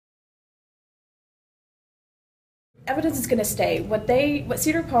evidence is going to stay. What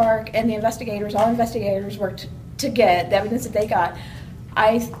Cedar Park and the investigators, all investigators worked to get, the evidence that they got,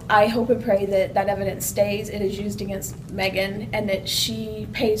 I hope and pray that that evidence stays, it is used against Meagan, and that she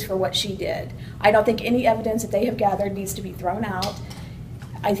pays for what she did. I don't think any evidence that they have gathered needs to be thrown out.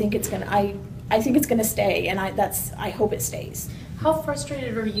 I think it's going to, I think it's going to stay, and I hope it stays. How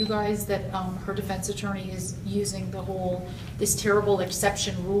frustrated are you guys that her defense attorney is using this terrible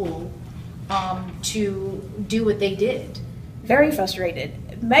exception rule to do what they did? Very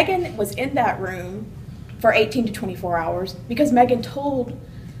frustrated. Meagan was in that room for 18 to 24 hours because Meagan told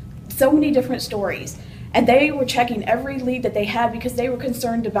so many different stories, and they were checking every lead that they had because they were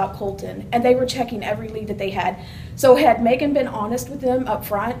concerned about Colton, and they were checking every lead that they had. So had Meagan been honest with them up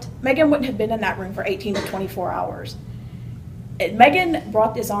front, Meagan wouldn't have been in that room for 18 to 24 hours. Meagan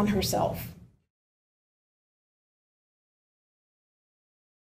brought this on herself.